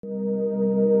Hi,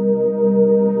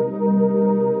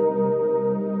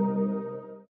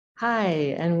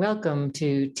 and welcome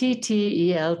to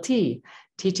TTELT,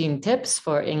 Teaching Tips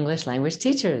for English Language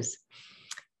Teachers.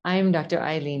 I'm Dr.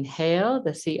 Eileen Hale,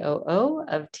 the COO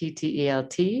of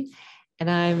TTELT, and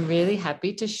I'm really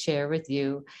happy to share with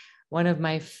you one of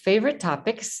my favorite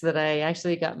topics that I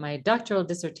actually got my doctoral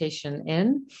dissertation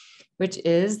in, which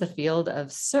is the field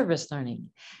of service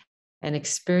learning and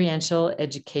experiential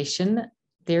education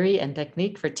theory and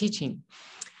technique for teaching.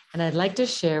 And I'd like to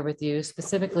share with you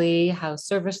specifically how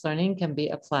service learning can be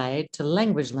applied to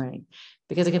language learning,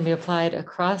 because it can be applied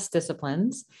across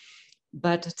disciplines.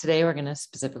 But today we're going to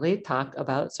specifically talk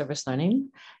about service learning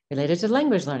related to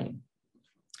language learning.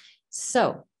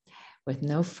 So with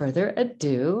no further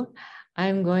ado,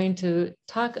 I'm going to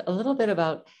talk a little bit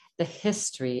about the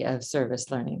history of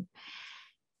service learning.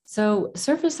 So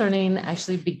service learning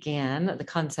actually began, the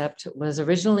concept was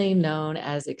originally known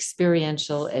as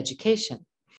experiential education.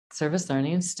 Service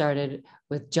learning started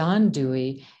with John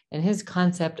Dewey and his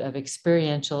concept of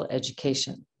experiential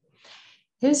education.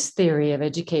 His theory of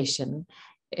education,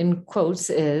 in quotes,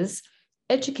 is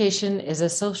education is a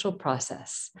social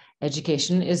process.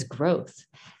 Education is growth.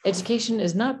 Education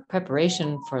is not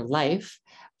preparation for life,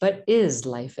 but is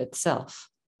life itself.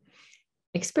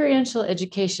 Experiential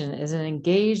education is an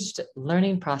engaged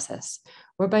learning process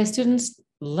whereby students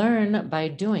learn by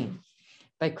doing,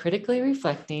 by critically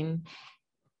reflecting,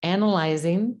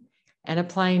 analyzing, and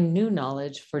applying new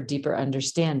knowledge for deeper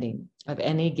understanding of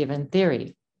any given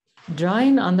theory.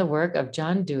 Drawing on the work of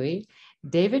John Dewey,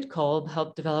 David Kolb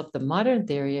helped develop the modern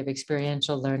theory of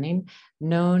experiential learning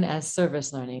known as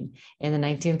service learning in the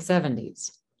 1970s.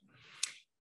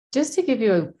 Just to give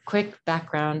you a quick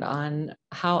background on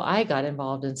how I got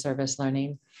involved in service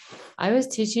learning, I was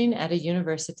teaching at a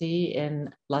university in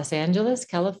Los Angeles,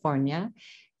 California,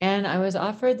 and I was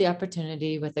offered the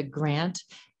opportunity with a grant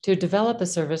to develop a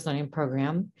service learning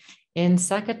program in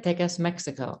Zacatecas,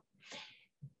 Mexico.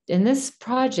 In this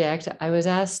project, I was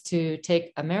asked to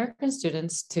take American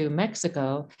students to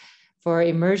Mexico for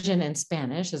immersion in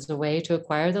Spanish as a way to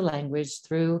acquire the language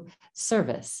through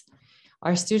service.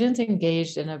 Our students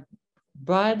engaged in a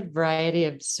broad variety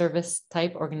of service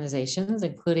type organizations,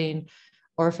 including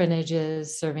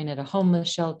orphanages, serving at a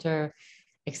homeless shelter,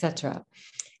 etc.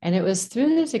 And it was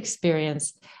through this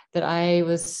experience that I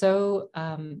was so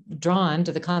drawn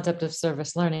to the concept of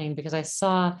service learning, because I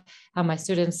saw how my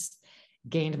students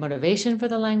gained motivation for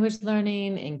the language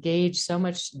learning, engaged so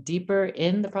much deeper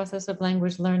in the process of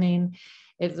language learning.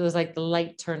 It was like the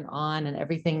light turned on and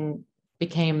everything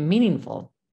became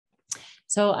meaningful.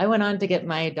 So I went on to get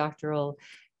my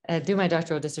do my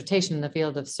doctoral dissertation in the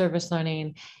field of service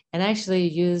learning, and actually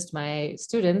used my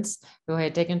students who I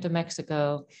had taken to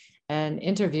Mexico and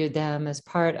interviewed them as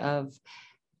part of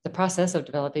the process of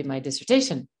developing my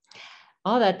dissertation.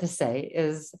 All that to say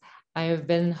is I have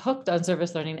been hooked on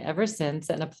service learning ever since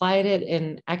and applied it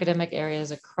in academic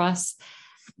areas across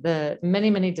the many,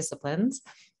 many disciplines.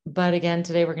 But again,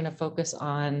 today we're going to focus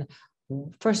on,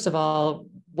 first of all,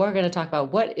 we're going to talk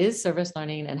about what is service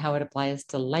learning and how it applies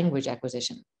to language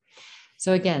acquisition.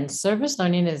 So again, service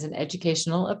learning is an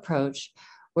educational approach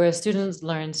where a student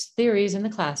learns theories in the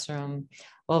classroom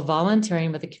while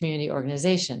volunteering with a community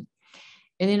organization.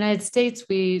 In the United States,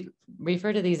 we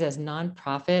refer to these as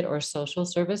nonprofit or social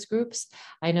service groups.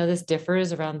 I know this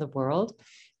differs around the world.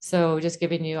 So just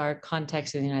giving you our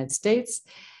context in the United States,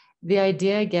 the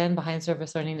idea again behind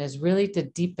service learning is really to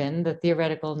deepen the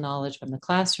theoretical knowledge from the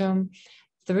classroom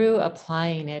through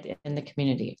applying it in the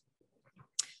community.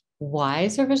 Why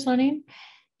service learning?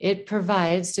 It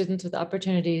provides students with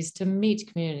opportunities to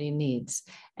meet community needs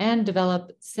and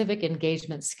develop civic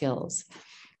engagement skills.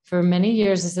 For many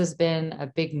years, this has been a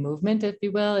big movement, if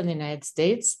you will, in the United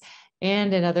States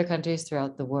and in other countries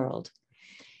throughout the world.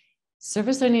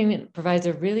 Service learning provides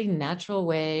a really natural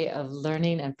way of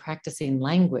learning and practicing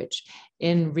language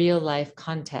in real life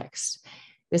context.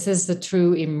 This is the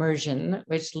true immersion,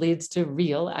 which leads to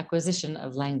real acquisition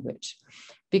of language,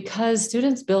 because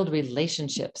students build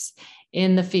relationships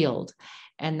in the field.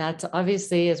 And that's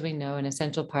obviously, as we know, an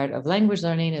essential part of language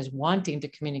learning is wanting to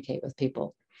communicate with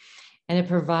people. And it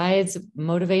provides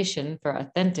motivation for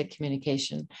authentic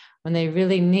communication when they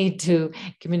really need to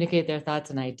communicate their thoughts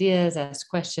and ideas, ask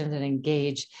questions, and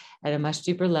engage at a much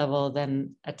deeper level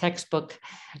than a textbook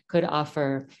could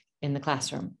offer in the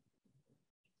classroom.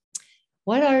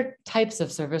 What are types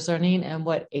of service learning and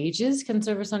what ages can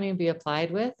service learning be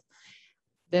applied with?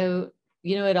 Though,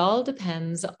 it all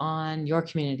depends on your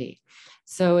community.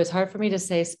 So it's hard for me to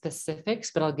say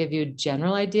specifics, but I'll give you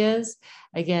general ideas.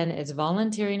 Again, it's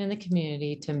volunteering in the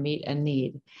community to meet a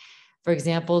need. For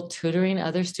example, tutoring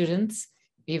other students,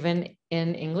 even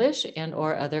in English and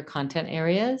or other content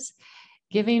areas,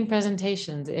 giving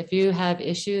presentations. If you have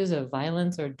issues of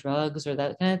violence or drugs or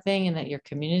that kind of thing in your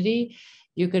community,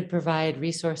 you could provide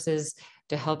resources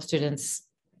to help students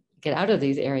get out of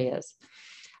these areas.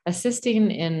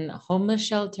 Assisting in homeless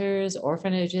shelters,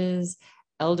 orphanages,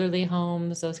 elderly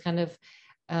homes, those kind of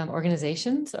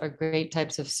organizations are great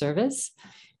types of service,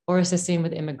 or assisting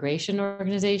with immigration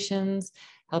organizations,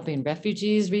 helping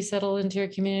refugees resettle into your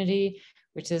community,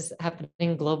 which is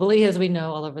happening globally, as we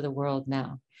know, all over the world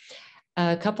now.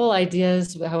 A couple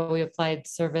ideas how we applied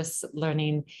service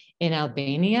learning in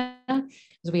Albania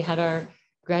is we had our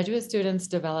graduate students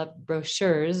develop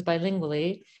brochures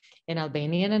bilingually in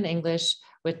Albanian and English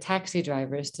with taxi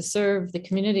drivers to serve the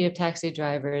community of taxi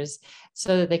drivers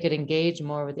so that they could engage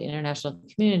more with the international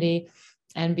community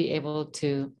and be able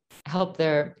to help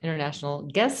their international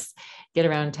guests get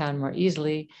around town more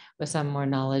easily with some more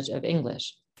knowledge of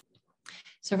English.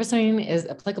 Service learning is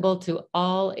applicable to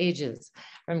all ages,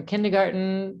 from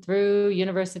kindergarten through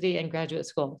university and graduate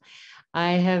school.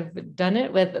 I have done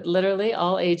it with literally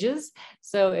all ages.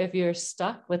 So if you're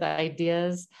stuck with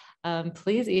ideas,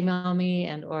 please email me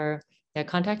and or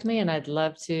contact me, and I'd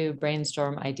love to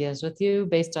brainstorm ideas with you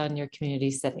based on your community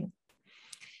setting.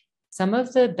 Some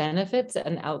of the benefits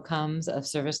and outcomes of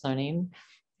service learning,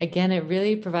 again, it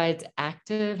really provides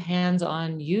active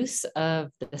hands-on use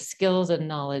of the skills and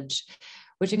knowledge,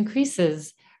 which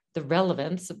increases the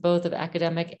relevance both of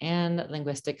academic and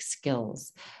linguistic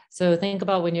skills. So think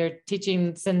about when you're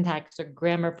teaching syntax or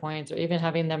grammar points, or even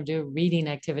having them do reading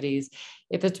activities,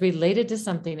 if it's related to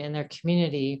something in their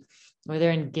community, or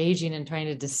they're engaging and trying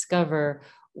to discover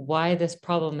why this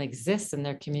problem exists in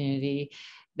their community,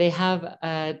 they have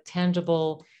a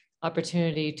tangible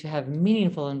opportunity to have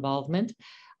meaningful involvement,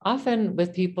 often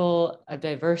with people of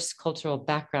diverse cultural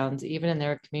backgrounds, even in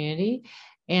their community,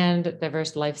 and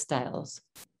diverse lifestyles.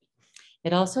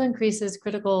 It also increases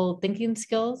critical thinking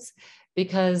skills,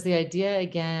 because the idea,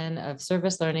 again, of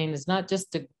service learning is not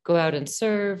just to go out and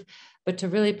serve, but to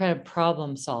really kind of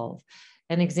problem solve.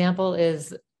 An example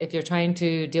is if you're trying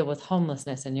to deal with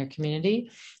homelessness in your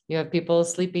community, you have people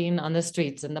sleeping on the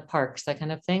streets, in the parks, that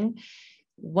kind of thing.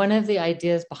 One of the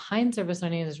ideas behind service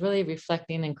learning is really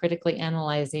reflecting and critically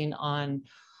analyzing on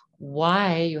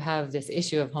why you have this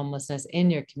issue of homelessness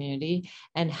in your community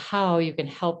and how you can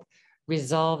help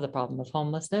resolve the problem of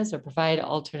homelessness or provide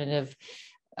alternative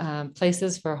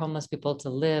places for homeless people to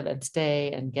live and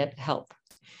stay and get help.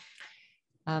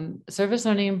 Service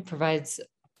learning provides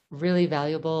really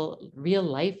valuable real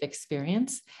life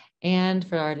experience, and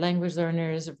for our language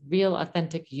learners, real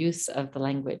authentic use of the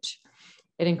language.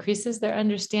 It increases their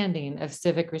understanding of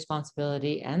civic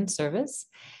responsibility and service.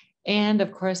 And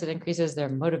of course, it increases their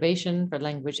motivation for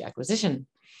language acquisition.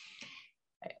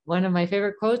 One of my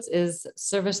favorite quotes is,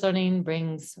 service learning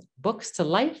brings books to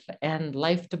life and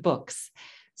life to books.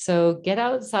 So get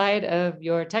outside of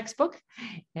your textbook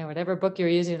and whatever book you're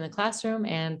using in the classroom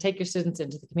and take your students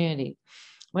into the community.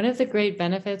 One of the great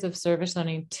benefits of service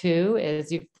learning too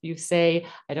is you say,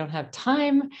 I don't have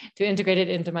time to integrate it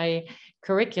into my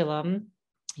curriculum.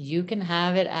 You can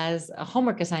have it as a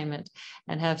homework assignment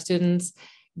and have students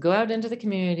go out into the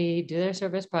community, do their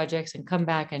service projects, and come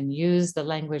back and use the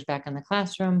language back in the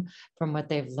classroom from what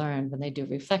they've learned when they do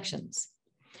reflections.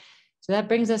 So that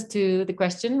brings us to the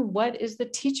question, what is the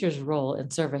teacher's role in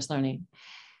service learning?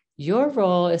 Your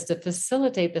role is to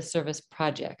facilitate the service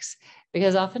projects,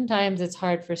 because oftentimes it's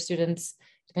hard for students,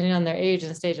 depending on their age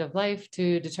and stage of life,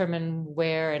 to determine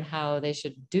where and how they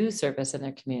should do service in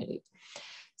their community.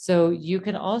 So you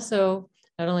can also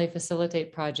not only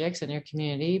facilitate projects in your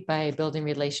community by building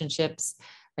relationships,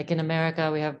 like in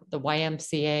America, we have the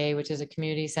YMCA, which is a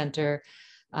community center,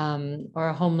 or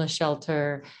a homeless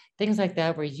shelter, things like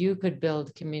that, where you could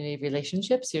build community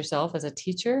relationships yourself as a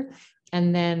teacher,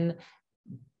 and then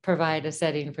provide a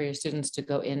setting for your students to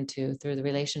go into through the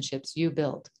relationships you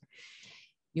build.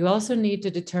 You also need to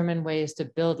determine ways to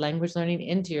build language learning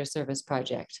into your service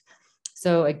project.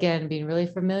 So again, being really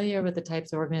familiar with the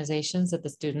types of organizations that the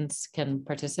students can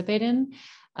participate in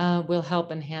will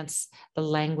help enhance the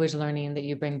language learning that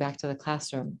you bring back to the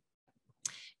classroom.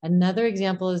 Another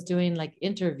example is doing like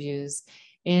interviews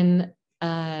in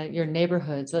your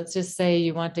neighborhoods. Let's just say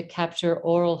you want to capture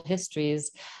oral histories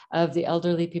of the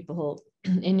elderly people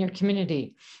in your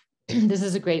community. This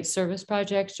is a great service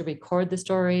project to record the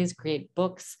stories, create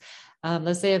books.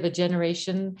 Let's say of a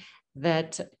generation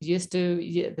that's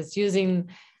using,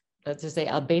 let's just say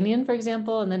Albanian, for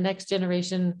example, and the next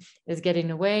generation is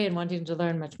getting away and wanting to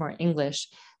learn much more English.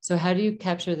 So how do you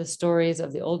capture the stories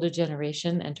of the older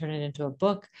generation and turn it into a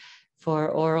book for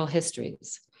oral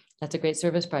histories. That's a great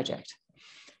service project.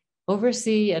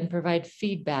 Oversee and provide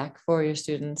feedback for your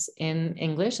students in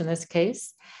English in this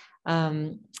case.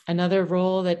 Another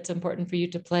role that's important for you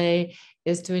to play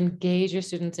is to engage your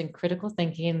students in critical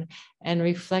thinking and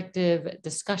reflective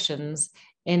discussions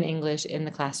in English in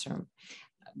the classroom.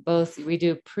 Both we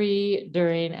do pre,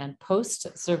 during, and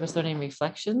post service learning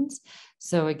reflections.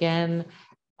 So again,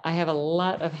 I have a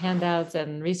lot of handouts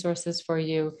and resources for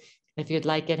you. If you'd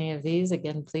like any of these,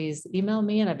 again, please email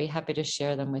me and I'd be happy to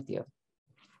share them with you.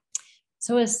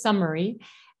 So a summary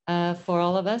for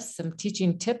all of us, some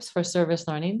teaching tips for service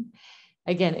learning.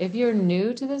 Again, if you're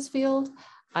new to this field,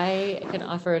 I can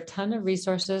offer a ton of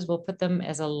resources. We'll put them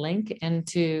as a link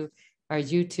into our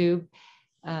YouTube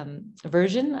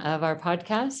version of our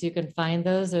podcast. You can find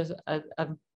those. There's a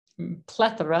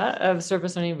plethora of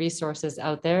service learning resources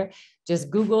out there.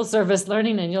 Just Google service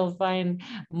learning and you'll find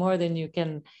more than you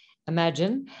can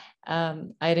imagine.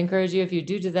 I'd encourage you, if you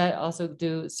do that, also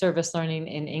do service learning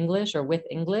in English or with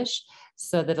English,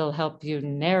 so that it'll help you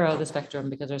narrow the spectrum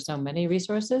because there's so many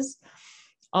resources.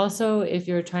 Also, if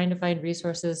you're trying to find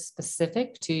resources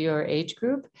specific to your age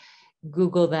group,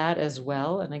 Google that as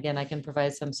well. And again, I can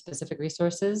provide some specific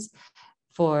resources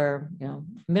for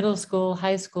middle school,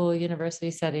 high school, university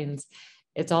settings.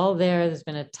 It's all there. There's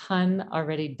been a ton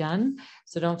already done.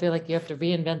 So don't feel like you have to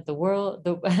reinvent the world,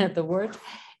 the word.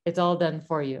 It's all done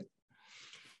for you.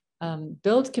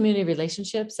 Build community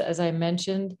relationships. As I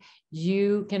mentioned,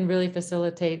 you can really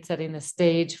facilitate setting the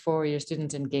stage for your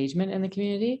students' engagement in the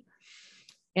community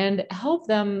and help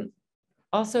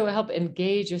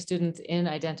engage your students in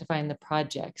identifying the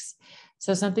projects.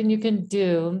 So something you can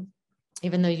do,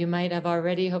 even though you might have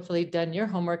already hopefully done your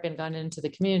homework and gone into the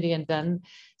community and done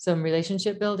some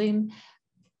relationship building,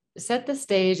 set the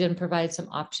stage and provide some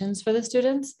options for the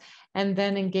students, and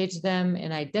then engage them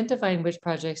in identifying which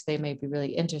projects they may be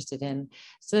really interested in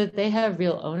so that they have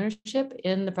real ownership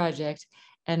in the project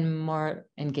and more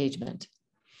engagement.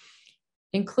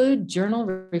 Include journal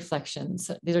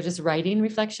reflections. These are just writing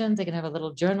reflections. They can have a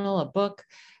little journal, a book,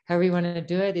 however you want to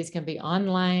do it. These can be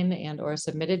online and or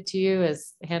submitted to you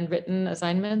as handwritten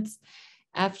assignments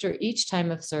after each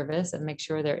time of service, and make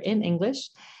sure they're in English.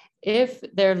 If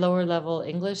they're lower level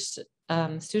English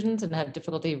students and have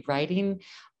difficulty writing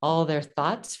all their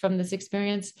thoughts from this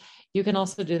experience, you can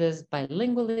also do this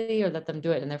bilingually or let them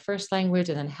do it in their first language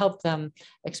and then help them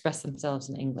express themselves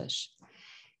in English.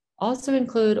 Also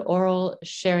include oral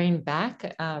sharing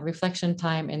back, reflection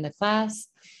time in the class,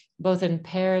 both in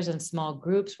pairs and small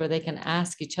groups where they can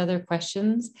ask each other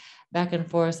questions back and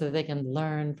forth so that they can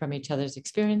learn from each other's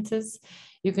experiences.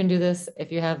 You can do this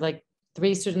if you have like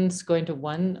 3 students going to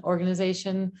one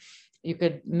organization. You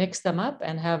could mix them up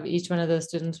and have each one of those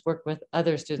students work with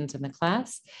other students in the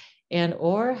class, and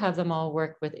or have them all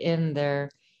work within their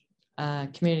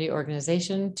community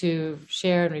organization to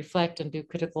share and reflect and do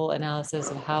critical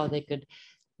analysis of how they could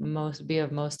be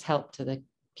of most help to the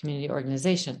community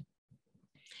organization.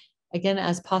 Again,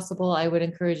 as possible, I would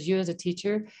encourage you as a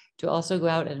teacher to also go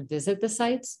out and visit the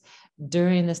sites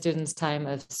during the students' time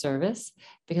of service,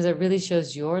 because it really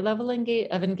shows your level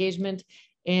of engagement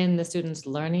in the students'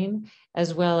 learning,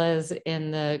 as well as in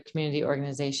the community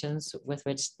organizations with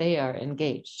which they are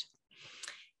engaged.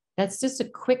 That's just a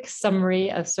quick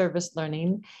summary of service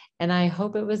learning, and I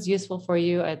hope it was useful for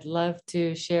you. I'd love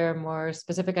to share more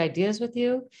specific ideas with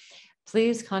you.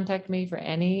 Please contact me for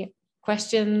any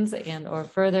questions and or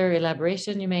further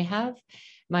elaboration you may have.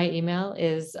 My email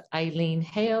is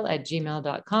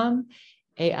eileenhale@gmail.com,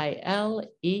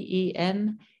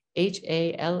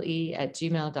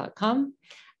 AILEENHALE@gmail.com.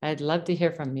 I'd love to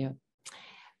hear from you.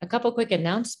 A couple quick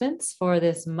announcements for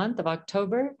this month of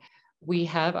October. We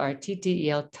have our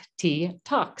TTELT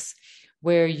Talks,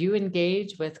 where you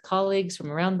engage with colleagues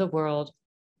from around the world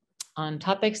on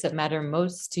topics that matter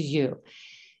most to you.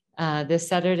 This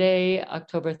Saturday,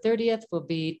 October 30th, will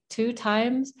be 2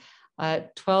 times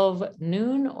at 12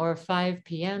 noon or 5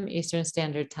 p.m. Eastern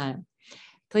Standard Time.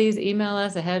 Please email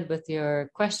us ahead with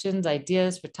your questions,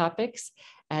 ideas for topics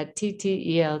at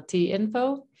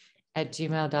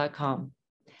tteltinfo@gmail.com.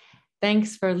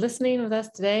 Thanks for listening with us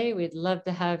today. We'd love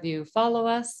to have you follow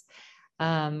us.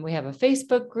 We have a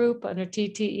Facebook group under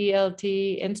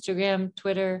TTELT, Instagram,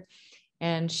 Twitter,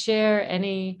 and share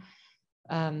any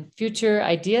future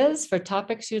ideas for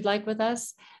topics you'd like with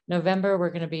us. November, we're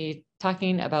going to be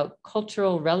talking about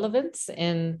cultural relevance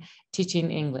in teaching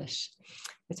English.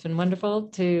 It's been wonderful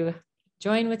to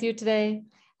join with you today.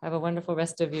 Have a wonderful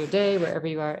rest of your day, wherever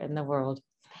you are in the world.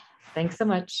 Thanks so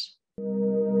much.